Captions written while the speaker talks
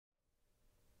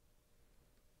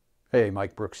Hey,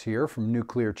 Mike Brooks here from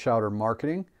Nuclear Chowder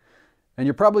Marketing, and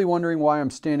you're probably wondering why I'm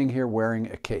standing here wearing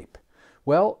a cape.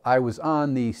 Well, I was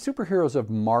on the Superheroes of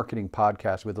Marketing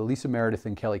podcast with Alisa Meredith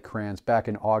and Kelly Kranz back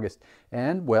in August,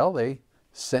 and well, they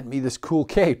sent me this cool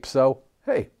cape. So,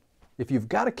 hey, if you've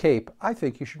got a cape, I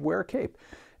think you should wear a cape.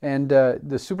 And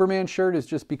the Superman shirt is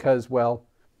just because, well,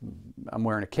 I'm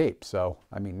wearing a cape, so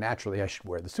I mean, naturally I should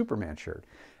wear the Superman shirt.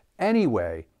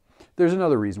 Anyway, there's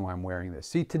another reason why I'm wearing this.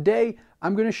 See, today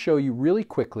I'm going to show you really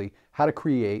quickly how to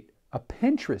create a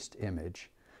Pinterest image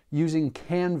using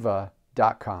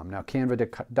Canva.com. Now,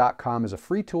 Canva.com is a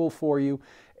free tool for you,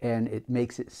 and it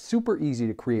makes it super easy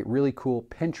to create really cool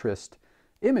Pinterest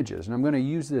images. And I'm going to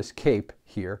use this cape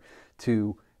here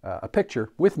to, a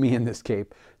picture with me in this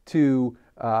cape, to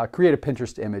create a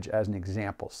Pinterest image as an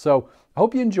example. So I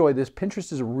hope you enjoy this.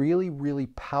 Pinterest is a really, really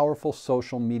powerful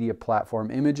social media platform.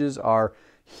 Images are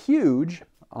huge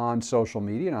on social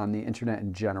media and on the internet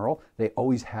in general. They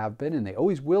always have been and they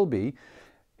always will be.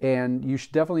 And you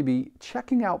should definitely be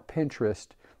checking out Pinterest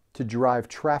to drive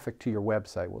traffic to your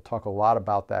website. We'll talk a lot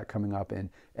about that coming up in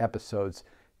episodes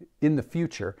in the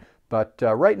future. But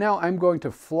right now I'm going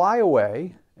to fly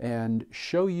away and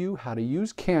show you how to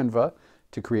use Canva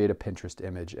to create a Pinterest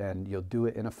image, and you'll do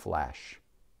it in a flash.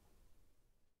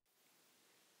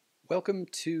 Welcome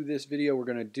to this video. We're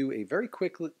going to do a very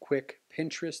quick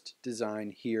Pinterest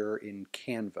design here in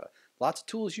Canva. Lots of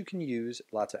tools you can use,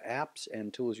 lots of apps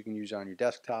and tools you can use on your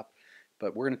desktop,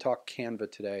 but we're going to talk Canva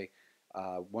today.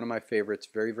 One of my favorites,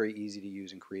 very, very easy to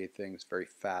use and create things very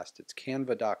fast. It's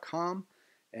canva.com,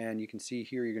 and you can see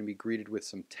here you're going to be greeted with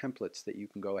some templates that you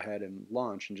can go ahead and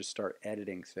launch and just start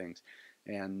editing things.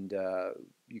 And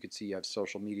you can see you have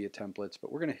social media templates,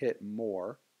 but we're going to hit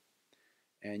more.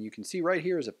 And you can see right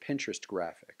here is a Pinterest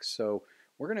graphic. So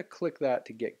we're going to click that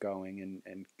to get going.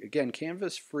 And again, Canva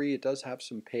is free. It does have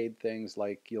some paid things,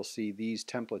 like you'll see these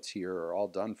templates here are all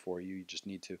done for you. You just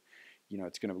need to,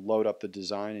 it's going to load up the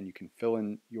design and you can fill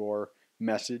in your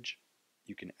message.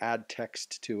 You can add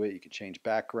text to it. You can change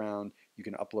background. You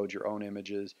can upload your own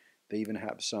images. They even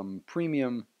have some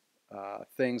premium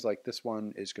things, like this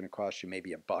one is going to cost you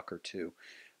maybe $1 or $2.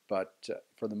 But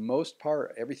for the most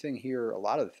part, everything here, a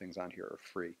lot of the things on here are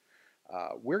free.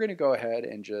 We're going to go ahead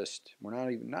and we're not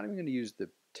even going to use the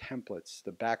templates,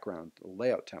 the background, the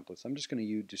layout templates. I'm just going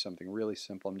to do something really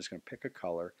simple. I'm just going to pick a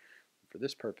color. For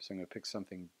this purpose, I'm going to pick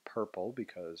something purple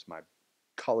because my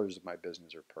colors of my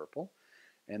business are purple.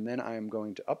 And then I'm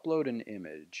going to upload an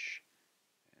image.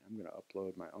 I'm going to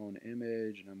upload my own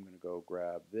image, and I'm going to go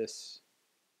grab this.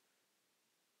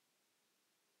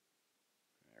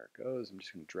 There it goes. I'm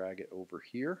just going to drag it over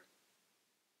here.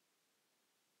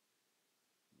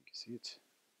 You can see it's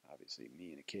obviously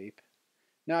me in a cape.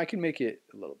 Now I can make it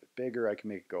a little bit bigger. I can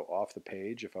make it go off the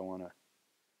page if I want to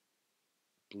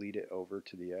bleed it over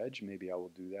to the edge. Maybe I will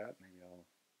do that. Maybe I'll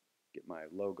get my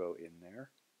logo in there.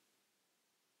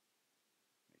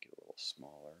 Make it a little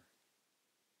smaller.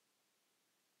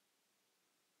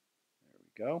 There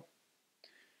we go.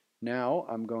 Now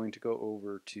I'm going to go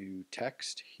over to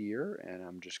text here, and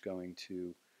I'm just going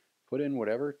to put in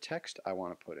whatever text I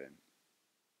want to put in.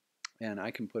 And I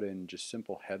can put in just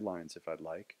simple headlines if I'd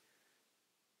like,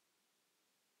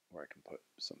 or I can put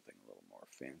something a little more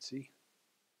fancy.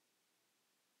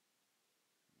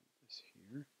 This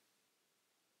here.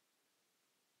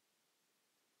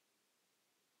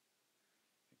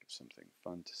 Think of something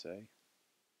fun to say. Go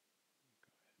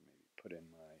ahead and maybe put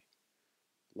in my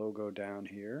logo down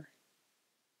here.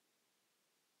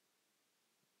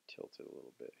 Tilt it a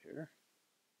little bit here.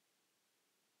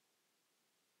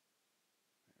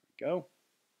 There we go.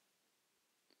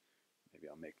 Maybe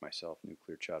I'll make myself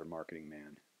Nuclear Chowder Marketing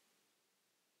Man.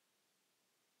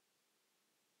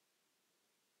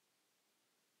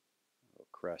 A little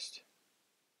crest.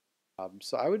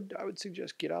 So I would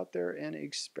suggest get out there and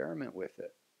experiment with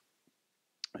it.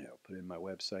 I'll put in my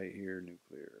website here,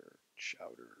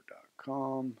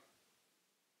 nuclearchowder.com.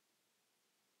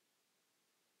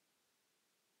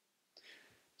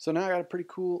 So now I got a pretty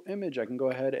cool image. I can go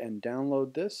ahead and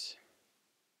download this.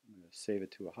 I'm going to save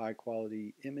it to a high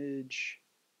quality image.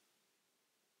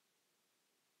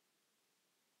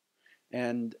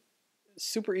 And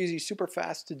super easy, super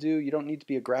fast to do. You don't need to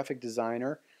be a graphic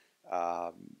designer.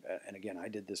 And again, I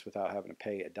did this without having to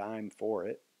pay a dime for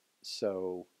it.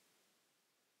 So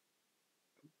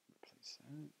replace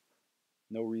that.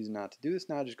 No reason not to do this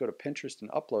now. Just go to Pinterest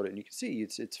and upload it, and you can see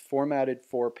it's formatted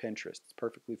for Pinterest. It's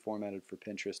perfectly formatted for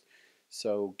Pinterest.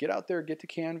 So get out there, get to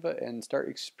Canva, and start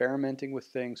experimenting with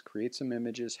things. Create some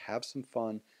images, have some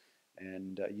fun,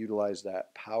 and utilize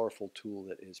that powerful tool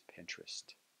that is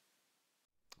Pinterest.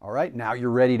 All right, now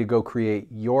you're ready to go create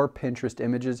your Pinterest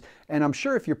images. And I'm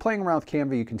sure if you're playing around with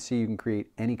Canva, you can see you can create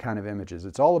any kind of images.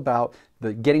 It's all about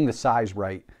getting the size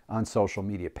right on social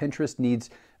media. Pinterest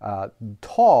needs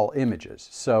tall images.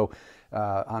 So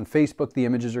on Facebook, the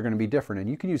images are going to be different. And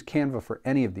you can use Canva for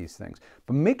any of these things.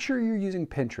 But make sure you're using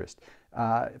Pinterest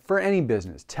for any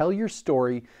business. Tell your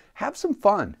story, have some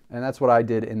fun. And that's what I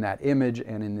did in that image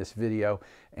and in this video.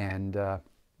 And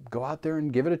go out there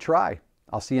and give it a try.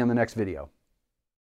 I'll see you on the next video.